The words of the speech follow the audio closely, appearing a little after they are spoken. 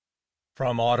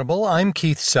From Audible, I'm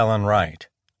Keith Sellen-Wright.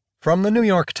 From the New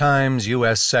York Times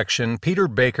U.S. section, Peter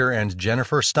Baker and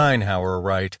Jennifer Steinhauer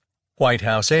write, White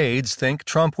House aides think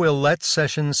Trump will let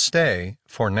Sessions stay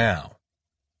for now.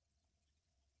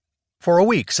 For a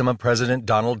week, some of President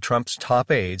Donald Trump's top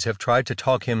aides have tried to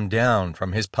talk him down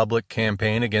from his public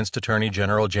campaign against Attorney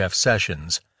General Jeff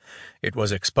Sessions. It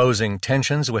was exposing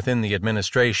tensions within the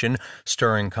administration,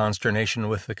 stirring consternation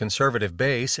with the conservative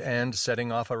base, and setting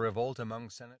off a revolt among Senate